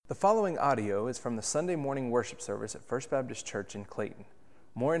The following audio is from the Sunday morning worship service at First Baptist Church in Clayton.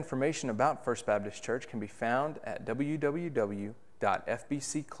 More information about First Baptist Church can be found at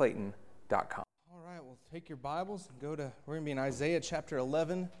www.fbcclayton.com. All right, well, take your Bibles and we're going to be in Isaiah chapter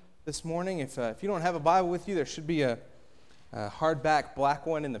 11 this morning. If you don't have a Bible with you, there should be a hardback black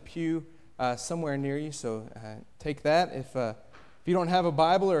one in the pew somewhere near you, so take that. If you don't have a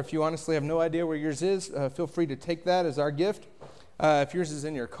Bible, or if you honestly have no idea where yours is, feel free to take that as our gift. If yours is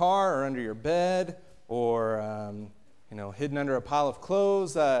in your car or under your bed or hidden under a pile of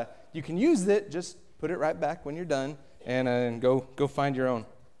clothes, you can use it. Just put it right back when you're done and go find your own.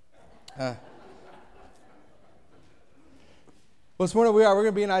 Well, this morning we're going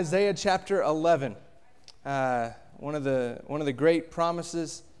to be in Isaiah chapter 11. One of the great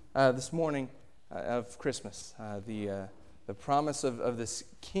promises this morning of Christmas, the promise of this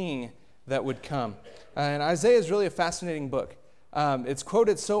King that would come. And Isaiah is really a fascinating book. It's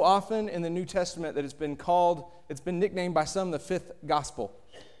quoted so often in the New Testament that it's been nicknamed by some the fifth gospel.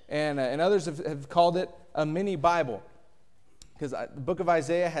 And others have called it a mini Bible. Because the book of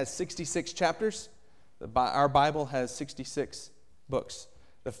Isaiah has 66 chapters. Our Bible has 66 books.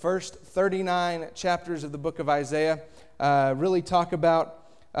 The first 39 chapters of the book of Isaiah really talk about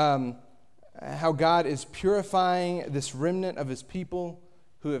how God is purifying this remnant of his people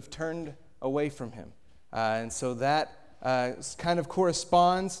who have turned away from him. And so that kind of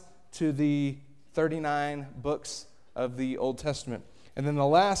corresponds to the 39 books of the Old Testament. And then the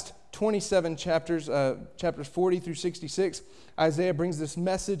last 27 chapters, chapters 40 through 66, Isaiah brings this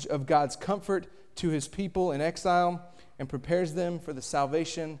message of God's comfort to his people in exile and prepares them for the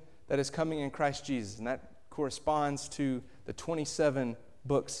salvation that is coming in Christ Jesus. And that corresponds to the 27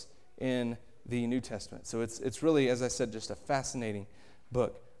 books in the New Testament. So it's really, as I said, just a fascinating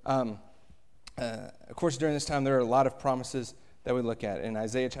book. Of course, during this time, there are a lot of promises that we look at. In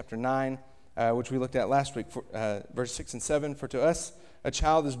Isaiah chapter 9, which we looked at last week, verse 6 and 7, "For to us a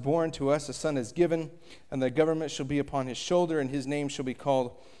child is born, to us a son is given, and the government shall be upon his shoulder, and his name shall be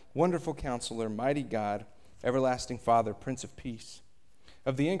called Wonderful Counselor, Mighty God, Everlasting Father, Prince of Peace.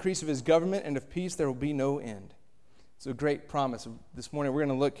 Of the increase of his government and of peace there will be no end." It's a great promise. This morning we're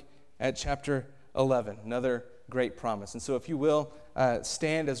going to look at chapter 11, another great promise. And so if you will,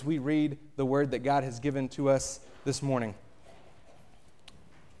 stand as we read the word that God has given to us this morning.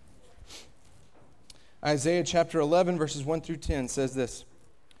 Isaiah chapter 11, verses 1 through 10 says this: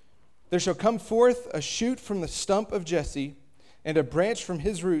 "There shall come forth a shoot from the stump of Jesse, and a branch from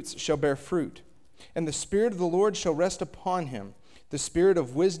his roots shall bear fruit. And the Spirit of the Lord shall rest upon him, the Spirit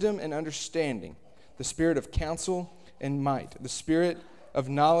of wisdom and understanding, the Spirit of counsel and might, the Spirit of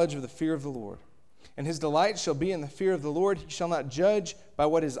knowledge of the fear of the Lord. And his delight shall be in the fear of the Lord. He shall not judge by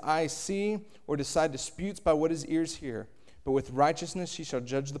what his eyes see, or decide disputes by what his ears hear. But with righteousness he shall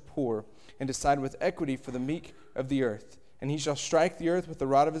judge the poor, and decide with equity for the meek of the earth. And he shall strike the earth with the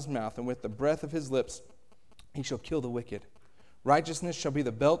rod of his mouth, and with the breath of his lips he shall kill the wicked. Righteousness shall be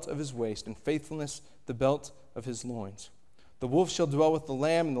the belt of his waist, and faithfulness the belt of his loins. The wolf shall dwell with the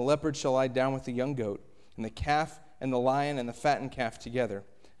lamb, and the leopard shall lie down with the young goat, and the calf and the lion and the fattened calf together,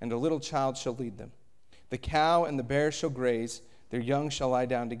 and a little child shall lead them. The cow and the bear shall graze, their young shall lie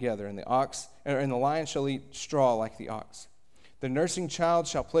down together, and the lion shall eat straw like the ox. The nursing child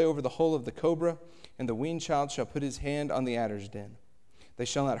shall play over the hole of the cobra, and the weaned child shall put his hand on the adder's den. They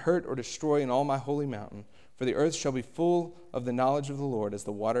shall not hurt or destroy in all my holy mountain, for the earth shall be full of the knowledge of the Lord as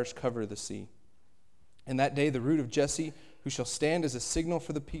the waters cover the sea. In that day the root of Jesse, who shall stand as a signal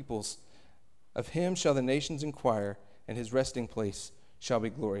for the peoples, of him shall the nations inquire, and his resting place shall be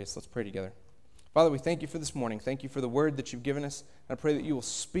glorious." Let's pray together. Father, we thank you for this morning. Thank you for the word that you've given us. And I pray that you will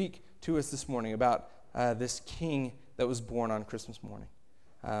speak to us this morning about this King that was born on Christmas morning.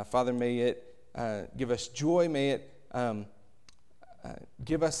 Father, may it give us joy. May it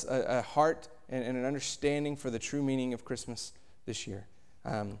give us a heart and an understanding for the true meaning of Christmas this year.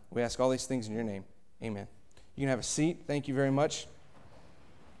 We ask all these things in your name. Amen. You can have a seat. Thank you very much.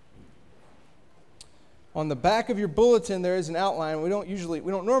 On the back of your bulletin, there is an outline. We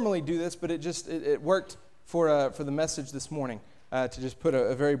don't normally do this, but it worked for the message this morning to just put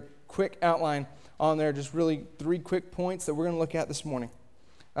a very quick outline on there, just really 3 quick points that we're going to look at this morning.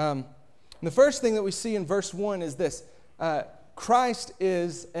 And the first thing that we see in verse 1 is this: Christ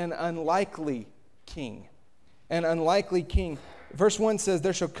is an unlikely king. An unlikely king. Verse 1 says,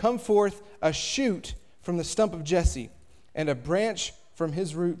 "There shall come forth a shoot from the stump of Jesse, and a branch from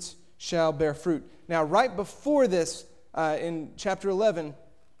his roots shall bear fruit." Now, right before this, in chapter 11,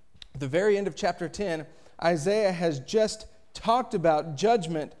 at the very end of chapter 10, Isaiah has just talked about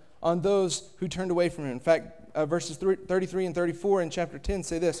judgment on those who turned away from him. In fact, verses 33 and 34 in chapter 10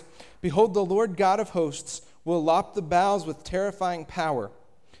 say this: Behold, the Lord God of hosts will lop the boughs with terrifying power.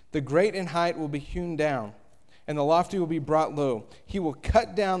 The great in height will be hewn down, and the lofty will be brought low. He will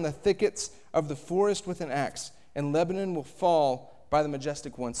cut down the thickets of the forest with an axe, and Lebanon will fall by the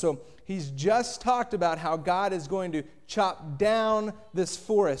majestic one. So he's just talked about how God is going to chop down this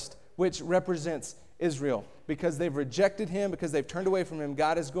forest, which represents Israel. Because they've rejected him, because they've turned away from him,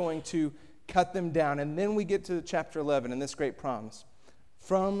 God is going to cut them down. And then we get to chapter 11 and this great promise.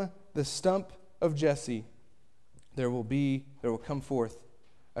 From the stump of Jesse, there will come forth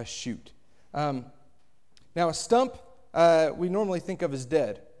a shoot. Now a stump, we normally think of as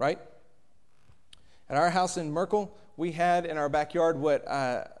dead, right? At our house in Merkel, we had in our backyard what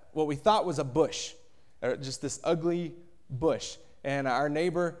we thought was a bush, just this ugly bush. And our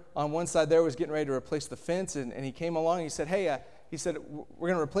neighbor on one side there was getting ready to replace the fence, and he came along and he said, hey, we're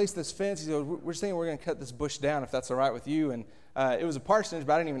going to replace this fence. He said, we're saying we're going to cut this bush down if that's all right with you. And it was a parsonage,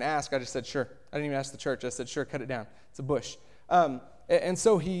 but I didn't even ask. I just said, sure. I didn't even ask the church. I said, sure, cut it down. It's a bush. And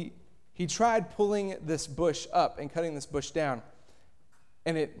so he tried pulling this bush up and cutting this bush down.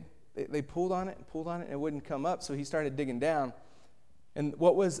 And they pulled on it, and it wouldn't come up, so he started digging down. And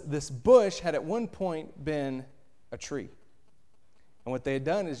what was this bush had at one point been a tree. And what they had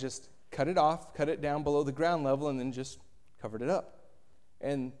done is just cut it down below the ground level, and then just covered it up.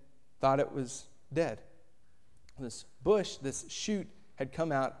 And thought it was dead. This bush, this shoot, had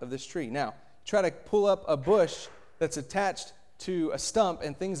come out of this tree. Now, try to pull up a bush that's attached to a stump,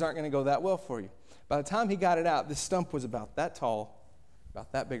 and things aren't going to go that well for you. By the time he got it out, this stump was about that tall,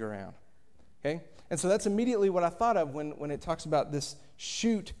 about that big around. Okay? And so that's immediately what I thought of when it talks about this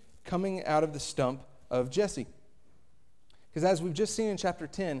shoot coming out of the stump of Jesse. Because as we've just seen in chapter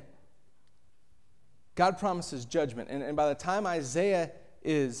 10, God promises judgment. And by the time Isaiah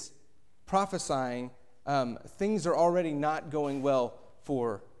is prophesying, things are already not going well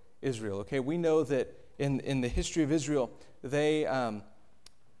for Israel. Okay, we know that in the history of Israel, they and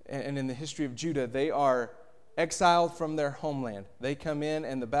in the history of Judah, they are exiled from their homeland. They come in,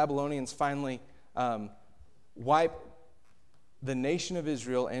 and the Babylonians finally wipe the nation of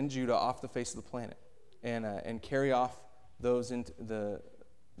Israel and Judah off the face of the planet, and carry off those into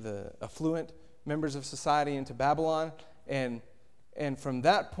the affluent members of society into Babylon, and from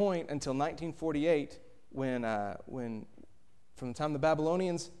that point until 1948, when from the time the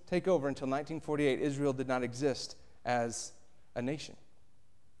Babylonians take over until 1948, Israel did not exist as a nation,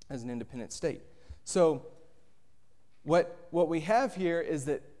 as an independent state. So what we have here is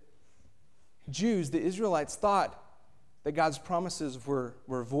that Jews, the Israelites, thought that God's promises were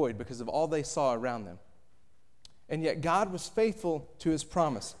void because of all they saw around them. And yet God was faithful to his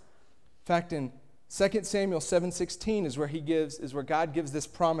promise. In fact, in 2 Samuel 7:16 is where God gives this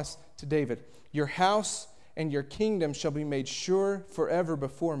promise to David. Your house and your kingdom shall be made sure forever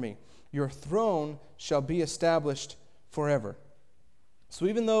before me. Your throne shall be established forever. So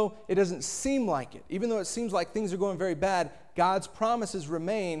even though it doesn't seem like it, even though it seems like things are going very bad, God's promises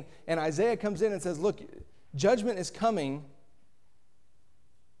remain. And Isaiah comes in and says, look, judgment is coming,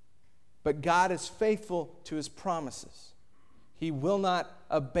 but God is faithful to his promises. He will not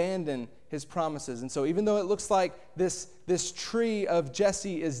abandon his promises. And so even though it looks like this tree of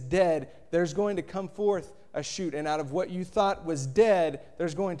Jesse is dead, there's going to come forth a shoot. And out of what you thought was dead,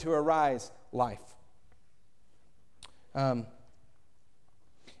 there's going to arise life. In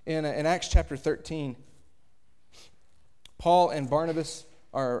Acts chapter 13, Paul and Barnabas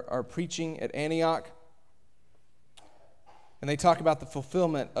are preaching at Antioch. And they talk about the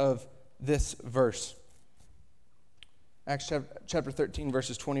fulfillment of this verse. Acts chapter 13,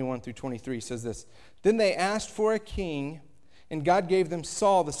 verses 21 through 23 says this. Then they asked for a king, and God gave them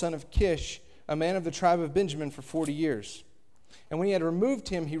Saul, the son of Kish, a man of the tribe of Benjamin, for 40 years. And when he had removed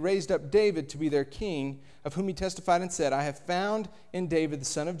him, he raised up David to be their king, of whom he testified and said, I have found in David, the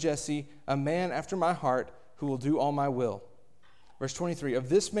son of Jesse, a man after my heart, who will do all my will. Verse 23, of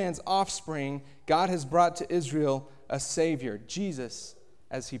this man's offspring, God has brought to Israel a Savior, Jesus,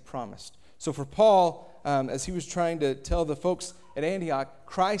 as he promised. So for Paul, as he was trying to tell the folks at Antioch,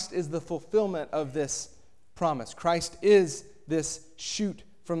 Christ is the fulfillment of this promise. Christ is this shoot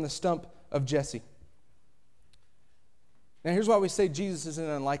from the stump of Jesse. Now here's why we say Jesus is an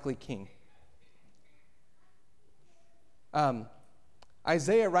unlikely king.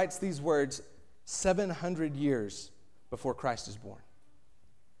 Isaiah writes these words 700 years before Christ is born.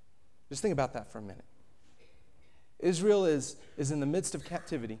 Just think about that for a minute. Israel is in the midst of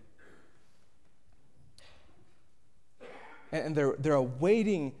captivity. And they're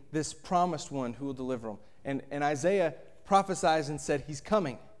awaiting this promised one who will deliver them. And Isaiah prophesies and said, he's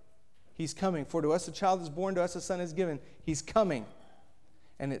coming. He's coming. For to us a child is born, to us a son is given. He's coming.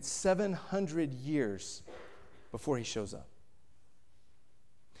 And it's 700 years before he shows up.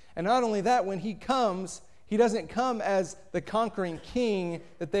 And not only that, when he comes, he doesn't come as the conquering king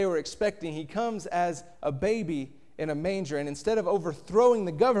that they were expecting. He comes as a baby in a manger. And instead of overthrowing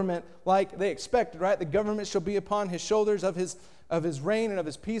the government like they expected, right? The government shall be upon his shoulders, of his reign and of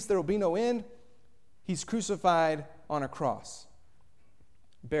his peace there will be no end. He's crucified on a cross,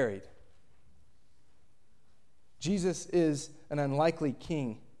 buried. Jesus is an unlikely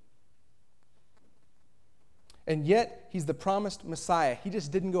king. And yet, he's the promised Messiah. He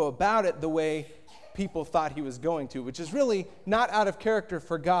just didn't go about it the way people thought he was going to, which is really not out of character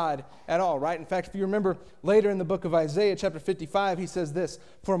for God at all, right? In fact, if you remember later in the book of Isaiah, chapter 55, he says this,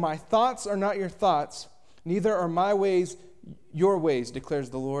 "For my thoughts are not your thoughts, neither are my ways your ways, declares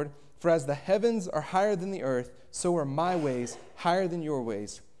the Lord. For as the heavens are higher than the earth, so are my ways higher than your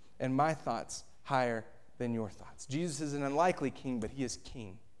ways, and my thoughts higher than your thoughts." Jesus is an unlikely king, but he is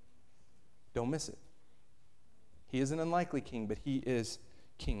king. Don't miss it. He is an unlikely king, but he is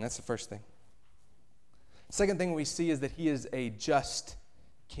king. That's the first thing. Second thing we see is that he is a just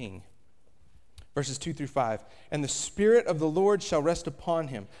king. Verses 2 through 5. "And the Spirit of the Lord shall rest upon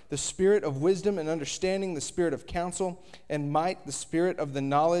him, the Spirit of wisdom and understanding, the Spirit of counsel and might, the Spirit of the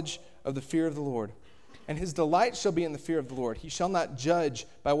knowledge of the fear of the Lord. And his delight shall be in the fear of the Lord. He shall not judge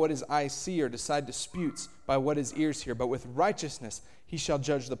by what his eyes see or decide disputes by what his ears hear, but with righteousness he shall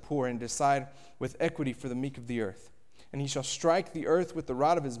judge the poor and decide with equity for the meek of the earth. And he shall strike the earth with the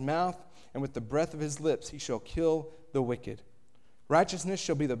rod of his mouth, and with the breath of his lips he shall kill the wicked. Righteousness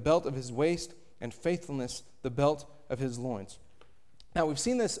shall be the belt of his waist, and faithfulness the belt of his loins." Now we've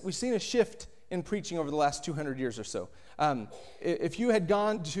seen a shift in preaching over the last 200 years or so. If you had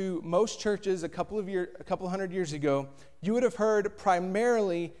gone to most churches a couple hundred years ago, you would have heard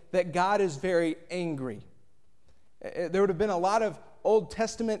primarily that God is very angry. There would have been a lot of Old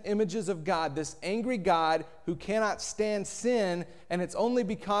Testament images of God, this angry God who cannot stand sin, and it's only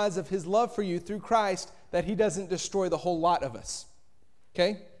because of his love for you through Christ that he doesn't destroy the whole lot of us.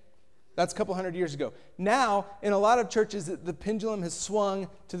 Okay? That's a couple hundred years ago. Now, in a lot of churches, the pendulum has swung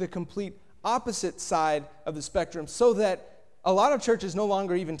to the complete opposite side of the spectrum, so that a lot of churches no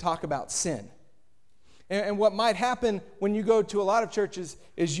longer even talk about sin. And what might happen when you go to a lot of churches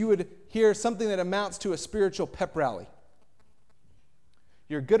is you would hear something that amounts to a spiritual pep rally.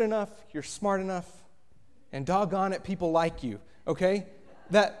 You're good enough, you're smart enough, and doggone it, people like you, okay?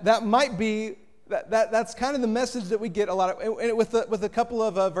 That might be, that's kind of the message that we get a lot of, with a couple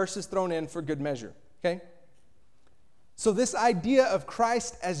of verses thrown in for good measure, okay? So this idea of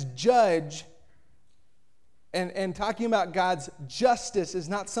Christ as judge and talking about God's justice is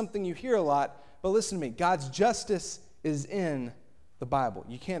not something you hear a lot, but listen to me, God's justice is in the Bible.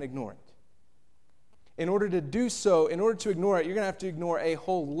 You can't ignore it. In order to do so, in order to ignore it, you're going to have to ignore a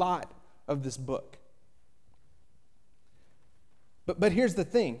whole lot of this book. But here's the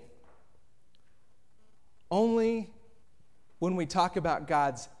thing. Only when we talk about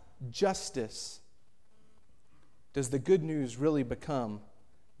God's justice does the good news really become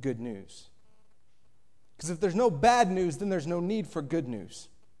good news. Because if there's no bad news, then there's no need for good news.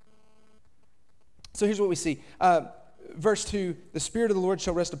 So here's what we see. Verse 2, "The Spirit of the Lord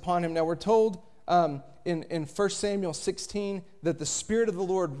shall rest upon him." Now we're told in 1 Samuel 16 that the Spirit of the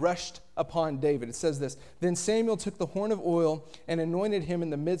Lord rushed upon David. It says this, "Then Samuel took the horn of oil and anointed him in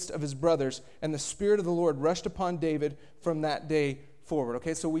the midst of his brothers, and the Spirit of the Lord rushed upon David from that day forward."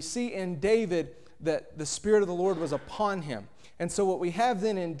 Okay, so we see in David that the Spirit of the Lord was upon him. And so what we have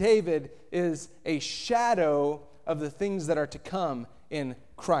then in David is a shadow of the things that are to come in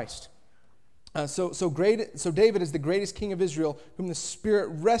Christ. So David is the greatest king of Israel, whom the Spirit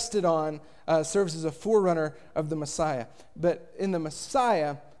rested on, serves as a forerunner of the Messiah. But in the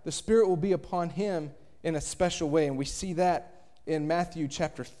Messiah, the Spirit will be upon him in a special way. And we see that in Matthew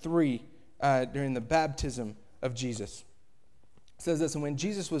chapter 3 during the baptism of Jesus. It says this, "And when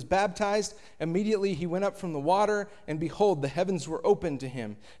Jesus was baptized, immediately he went up from the water, and behold, the heavens were opened to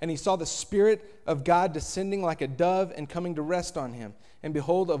him. And he saw the Spirit of God descending like a dove and coming to rest on him. And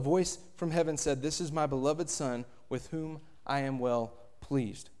behold, a voice from heaven said, 'This is my beloved Son, with whom I am well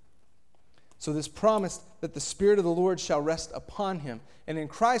pleased.'" So this promise that the Spirit of the Lord shall rest upon him. And in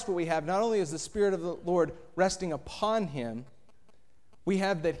Christ what we have, not only is the Spirit of the Lord resting upon him, we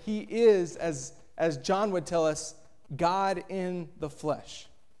have that he is, as John would tell us, God in the flesh.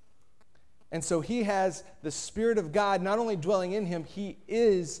 And so he has the Spirit of God not only dwelling in him, he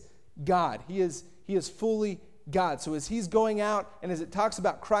is God. He is fully God. So as he's going out and as it talks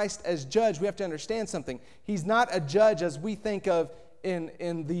about Christ as judge, we have to understand something. He's not a judge as we think of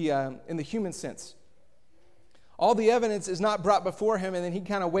in the human sense. All the evidence is not brought before him, and then he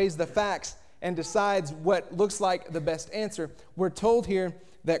kind of weighs the facts and decides what looks like the best answer. We're told here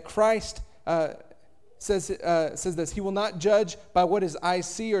that Christ says this: he will not judge by what his eyes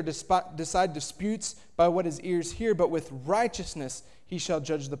see or decide disputes by what his ears hear, but with righteousness he shall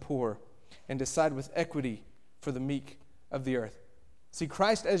judge the poor and decide with equity for the meek of the earth. See,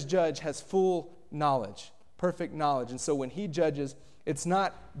 Christ as judge has full knowledge, perfect knowledge. And so when he judges, it's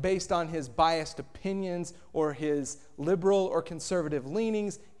not based on his biased opinions or his liberal or conservative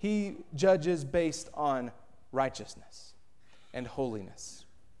leanings. He judges based on righteousness and holiness.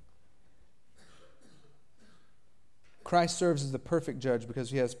 Christ serves as the perfect judge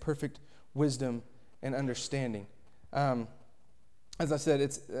because he has perfect wisdom and understanding. As I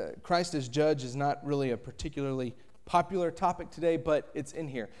said, Christ as judge is not really a particularly popular topic today, but it's in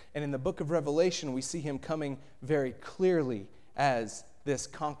here. And in the book of Revelation, we see him coming very clearly as this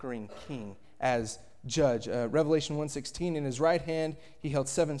conquering king, as judge. Revelation 1:16, in his right hand he held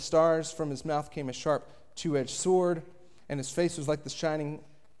 7 stars. From his mouth came a sharp two-edged sword, and his face was like the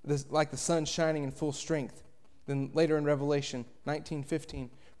sun shining in full strength. Then later in Revelation 19:15,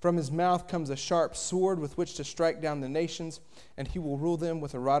 from his mouth comes a sharp sword with which to strike down the nations, and he will rule them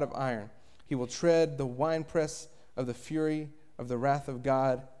with a rod of iron. He will tread the winepress of the fury of the wrath of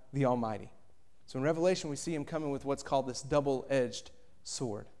God the Almighty. So in Revelation, we see him coming with what's called this double-edged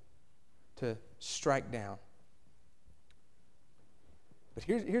sword to strike down. But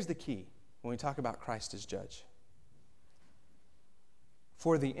here's the key when we talk about Christ as judge.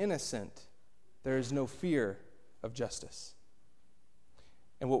 For the innocent, there is no fear of justice.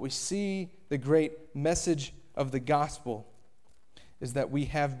 And what we see, the great message of the gospel, is that we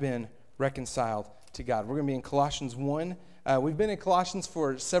have been reconciled to God. We're going to be in Colossians 1. We've been in Colossians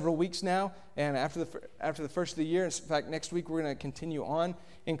for several weeks now, and after the first of the year, in fact, next week we're going to continue on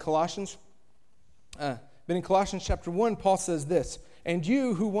in Colossians. But in Colossians chapter 1, Paul says this: "And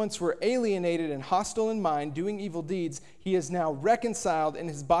you who once were alienated and hostile in mind, doing evil deeds, he is now reconciled in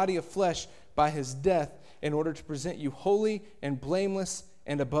his body of flesh by his death, in order to present you holy and blameless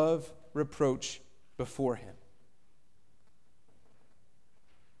and above reproach before him."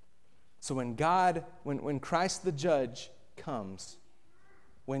 So when Christ the judge comes,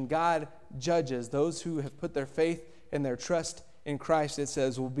 when God judges, those who have put their faith and their trust in Christ, it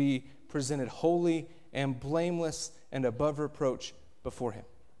says, will be presented holy and blameless and above reproach before him.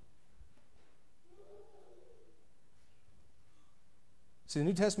 See, the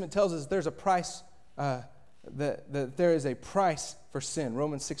New Testament tells us there's a price, that there is a price for sin.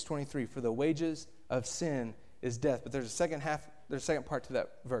 Romans 6:23, for the wages of sin is death. But there's a second part to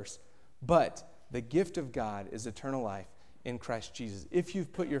that verse. But the gift of God is eternal life in Christ Jesus. If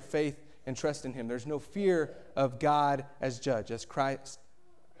you've put your faith and trust in him, there's no fear of God as judge, as Christ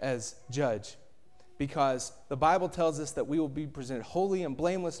as judge. Because the Bible tells us that we will be presented holy and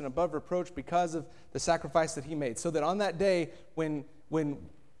blameless and above reproach because of the sacrifice that he made. So that on that day, when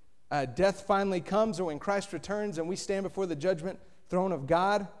death finally comes, or when Christ returns and we stand before the judgment throne of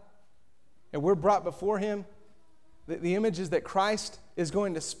God and we're brought before him, the image is that Christ is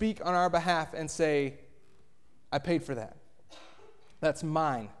going to speak on our behalf and say, "I paid for that. That's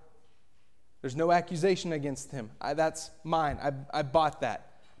mine. There's no accusation against him. That's mine. I bought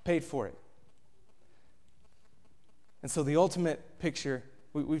that, paid for it." And so the ultimate picture,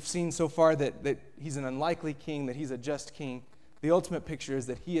 we've seen so far that he's an unlikely king, that he's a just king. The ultimate picture is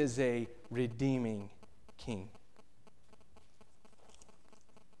that he is a redeeming king.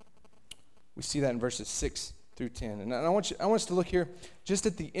 We see that in verses 6 through 10. And I want us to look here just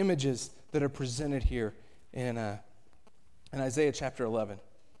at the images that are presented here in Isaiah chapter 11.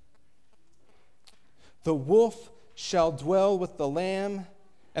 "The wolf shall dwell with the lamb,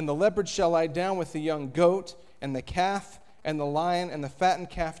 and the leopard shall lie down with the young goat, and the calf and the lion and the fattened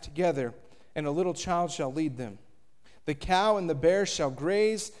calf together, and a little child shall lead them. The cow and the bear shall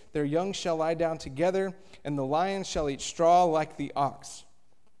graze, their young shall lie down together, and the lion shall eat straw like the ox."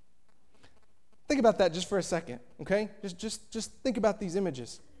 Think about that just for a second, okay? Just think about these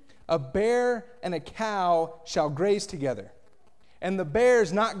images. A bear and a cow shall graze together. And the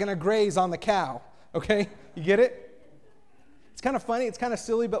bear's not going to graze on the cow, okay? You get it? It's kind of funny, it's kind of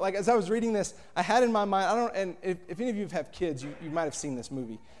silly, but like as I was reading this, I had in my mind, and if any of you have kids, you might have seen this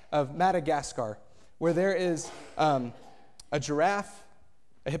movie, of Madagascar, where there is a giraffe,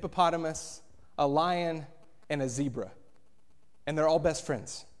 a hippopotamus, a lion, and a zebra. And they're all best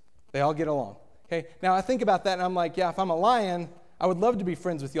friends. They all get along. Okay, now I think about that and I'm like, yeah, if I'm a lion, I would love to be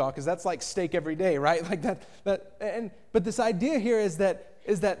friends with y'all because that's like steak every day, right? Like that. But this idea here is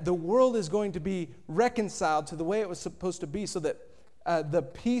that the world is going to be reconciled to the way it was supposed to be, so that the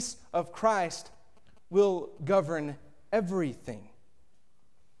peace of Christ will govern everything.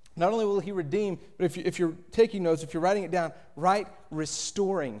 Not only will he redeem, but if you're taking notes, if you're writing it down, write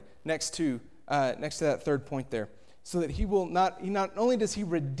restoring next to that third point there. So that he not only does he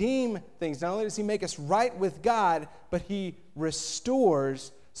redeem things, not only does he make us right with God, but he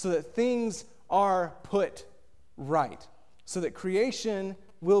restores so that things are put right. So that creation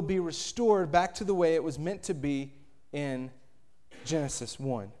will be restored back to the way it was meant to be in Genesis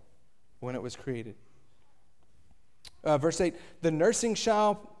 1, when it was created. Verse 8, the nursing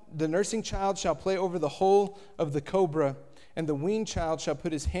child shall play over the hole of the cobra, and the weaned child shall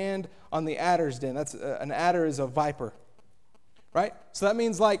put his hand on the adder's den. That's an adder is a viper, right? So that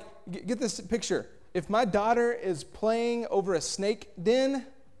means, like, get this picture. If my daughter is playing over a snake den,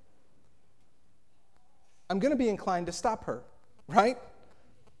 I'm going to be inclined to stop her, right?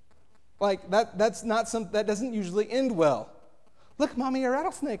 Like, that doesn't usually end well. Look, Mommy, a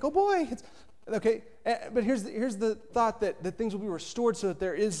rattlesnake. Oh, boy. Okay, but here's the thought that things will be restored so that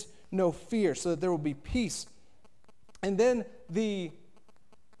there is no fear, so that there will be peace. And then the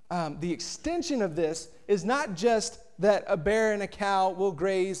extension of this is not just that a bear and a cow will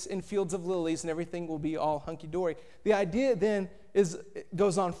graze in fields of lilies and everything will be all hunky-dory. The idea then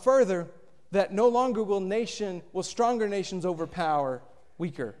goes on further, that no longer will stronger nations overpower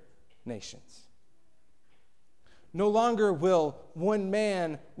weaker nations. No longer will one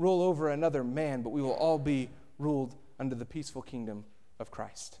man rule over another man, but we will all be ruled under the peaceful kingdom of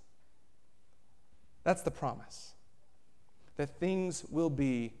Christ. That's the promise, that things will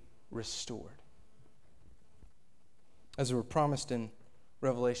be restored. As we're promised in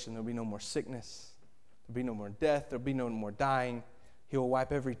Revelation, there will be no more sickness, there will be no more death, there will be no more dying. He will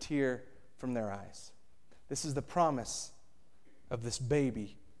wipe every tear from their eyes. This is the promise of this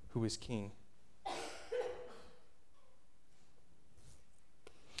baby who is king.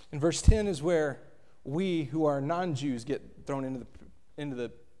 In verse 10 is where we who are non-Jews get thrown into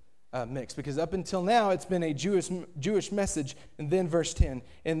the mix, because up until now it's been a Jewish message. And then verse 10,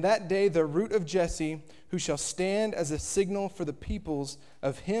 in that day the root of Jesse, who shall stand as a signal for the peoples,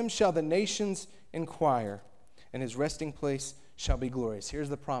 of him shall the nations inquire, and his resting place shall be glorious. Here's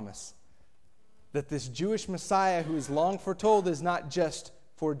the promise, that this Jewish Messiah who is long foretold is not just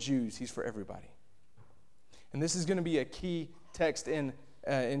for Jews, he's for everybody. And this is going to be a key text in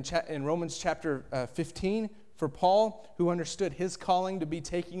Romans chapter 15 for Paul, who understood his calling to be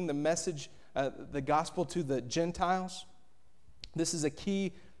taking the message, the gospel to the Gentiles. This is a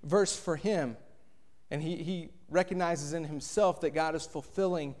key verse for him, and he recognizes in himself that God is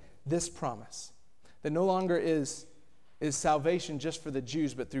fulfilling this promise, that no longer is salvation just for the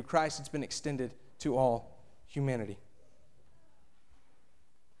Jews, but through Christ it's been extended to all humanity.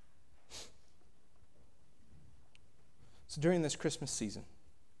 So during this Christmas season,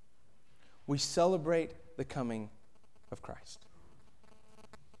 we celebrate the coming of Christ.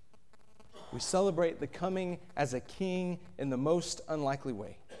 We celebrate the coming as a king in the most unlikely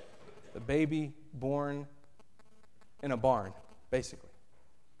way. The baby born in a barn, basically.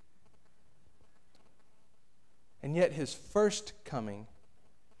 And yet his first coming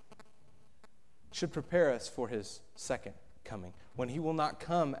should prepare us for his second coming, when he will not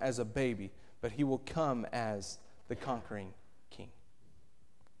come as a baby, but he will come as the conquering king.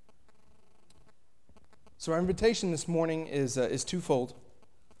 So our invitation this morning is twofold.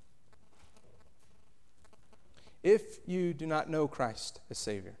 If you do not know Christ as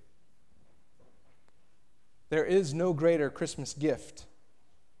Savior, there is no greater Christmas gift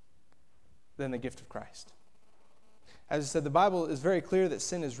than the gift of Christ. As I said, the Bible is very clear that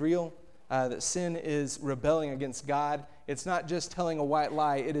sin is real, that sin is rebelling against God. It's not just telling a white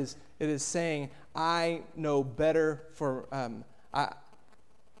lie. It is saying, I know better.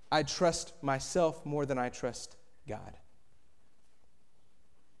 I trust myself more than I trust God.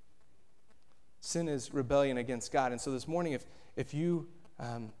 Sin is rebellion against God. And so this morning, if you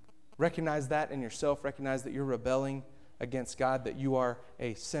recognize that in yourself, recognize that you're rebelling against God, that you are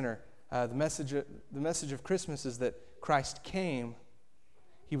a sinner, the message of Christmas is that Christ came.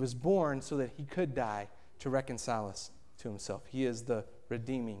 He was born so that he could die to reconcile us to himself. He is the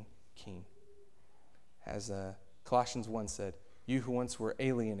redeeming king. As Colossians 1 said, you who once were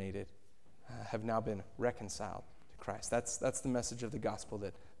alienated have now been reconciled to Christ. That's the message of the gospel,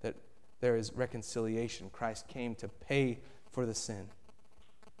 that there is reconciliation. Christ came to pay for the sin.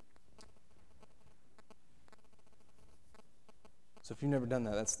 So if you've never done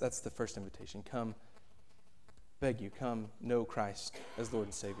that, that's the first invitation. Come know Christ as Lord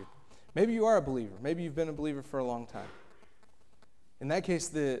and Savior. Maybe you are a believer. Maybe you've been a believer for a long time. In that case,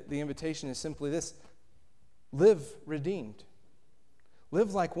 the invitation is simply this: live redeemed.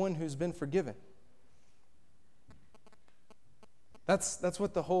 Live like one who's been forgiven. That's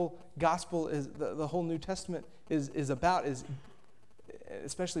what the whole gospel is, the whole New Testament is about, is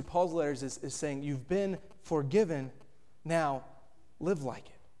especially Paul's letters is saying, you've been forgiven, now live like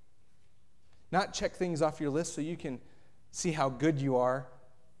it. Not check things off your list so you can see how good you are,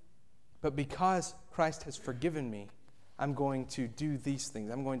 but because Christ has forgiven me, I'm going to do these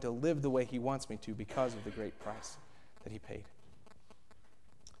things. I'm going to live the way he wants me to because of the great price that he paid.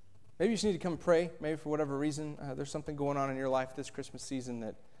 Maybe you just need to come and pray. Maybe for whatever reason, there's something going on in your life this Christmas season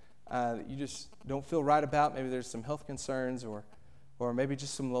that you just don't feel right about. Maybe there's some health concerns or maybe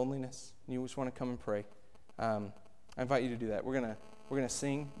just some loneliness. You just want to come and pray. I invite you to do that. We're gonna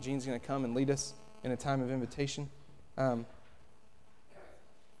sing. Jean's going to come and lead us in a time of invitation. And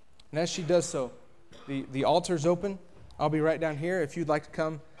as she does so, the altar's open. I'll be right down here if you'd like to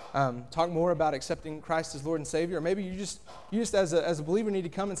come talk more about accepting Christ as Lord and Savior. Or maybe you just as a believer need to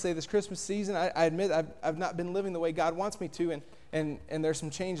come and say, this Christmas season, I admit I've not been living the way God wants me to, and there's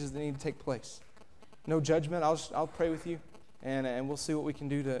some changes that need to take place. No judgment. I'll pray with you, and we'll see what we can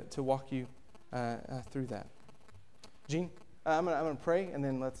do to walk you through that. Gene, I'm gonna pray, and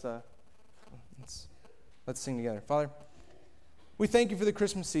then let's sing together. Father, we thank you for the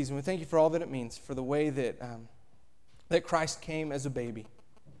Christmas season. We thank you for all that it means, for the way that Christ came as a baby,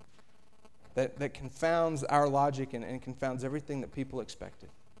 that confounds our logic and confounds everything that people expected.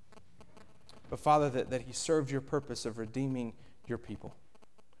 But Father, that he served your purpose of redeeming your people,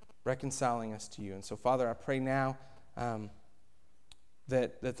 reconciling us to you. And so, Father, I pray now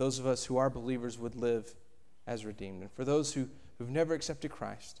that those of us who are believers would live as redeemed. And for those who've never accepted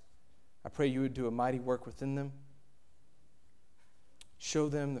Christ, I pray you would do a mighty work within them. Show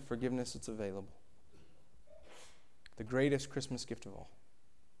them the forgiveness that's available. The greatest Christmas gift of all.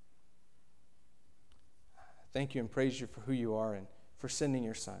 Thank you and praise you for who you are and for sending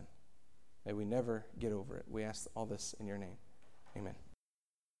your Son. May we never get over it. We ask all this in your name. Amen.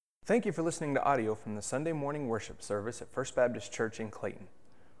 Thank you for listening to audio from the Sunday morning worship service at First Baptist Church in Clayton.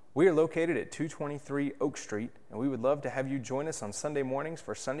 We are located at 223 Oak Street, and we would love to have you join us on Sunday mornings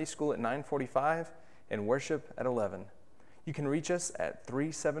for Sunday school at 9:45 and worship at 11. You can reach us at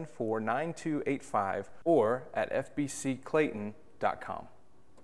 374-9285 or at fbcclayton.com.